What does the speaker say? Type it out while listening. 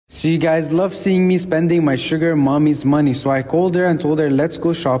So you guys love seeing me spending my sugar mommy's money, so I called her and told her let's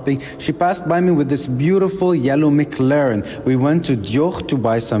go shopping. She passed by me with this beautiful yellow McLaren. We went to Dior to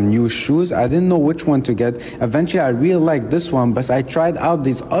buy some new shoes. I didn't know which one to get. Eventually I really liked this one, but I tried out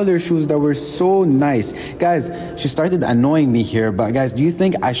these other shoes that were so nice. Guys, she started annoying me here, but guys, do you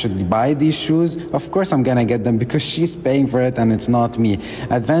think I should buy these shoes? Of course I'm gonna get them because she's paying for it and it's not me.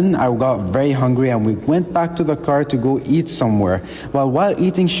 And then I got very hungry and we went back to the car to go eat somewhere. Well, while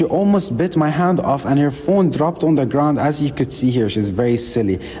eating, she almost bit my hand off and her phone dropped on the ground. As you could see here, she's very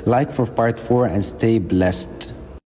silly. Like for part 4 and stay blessed.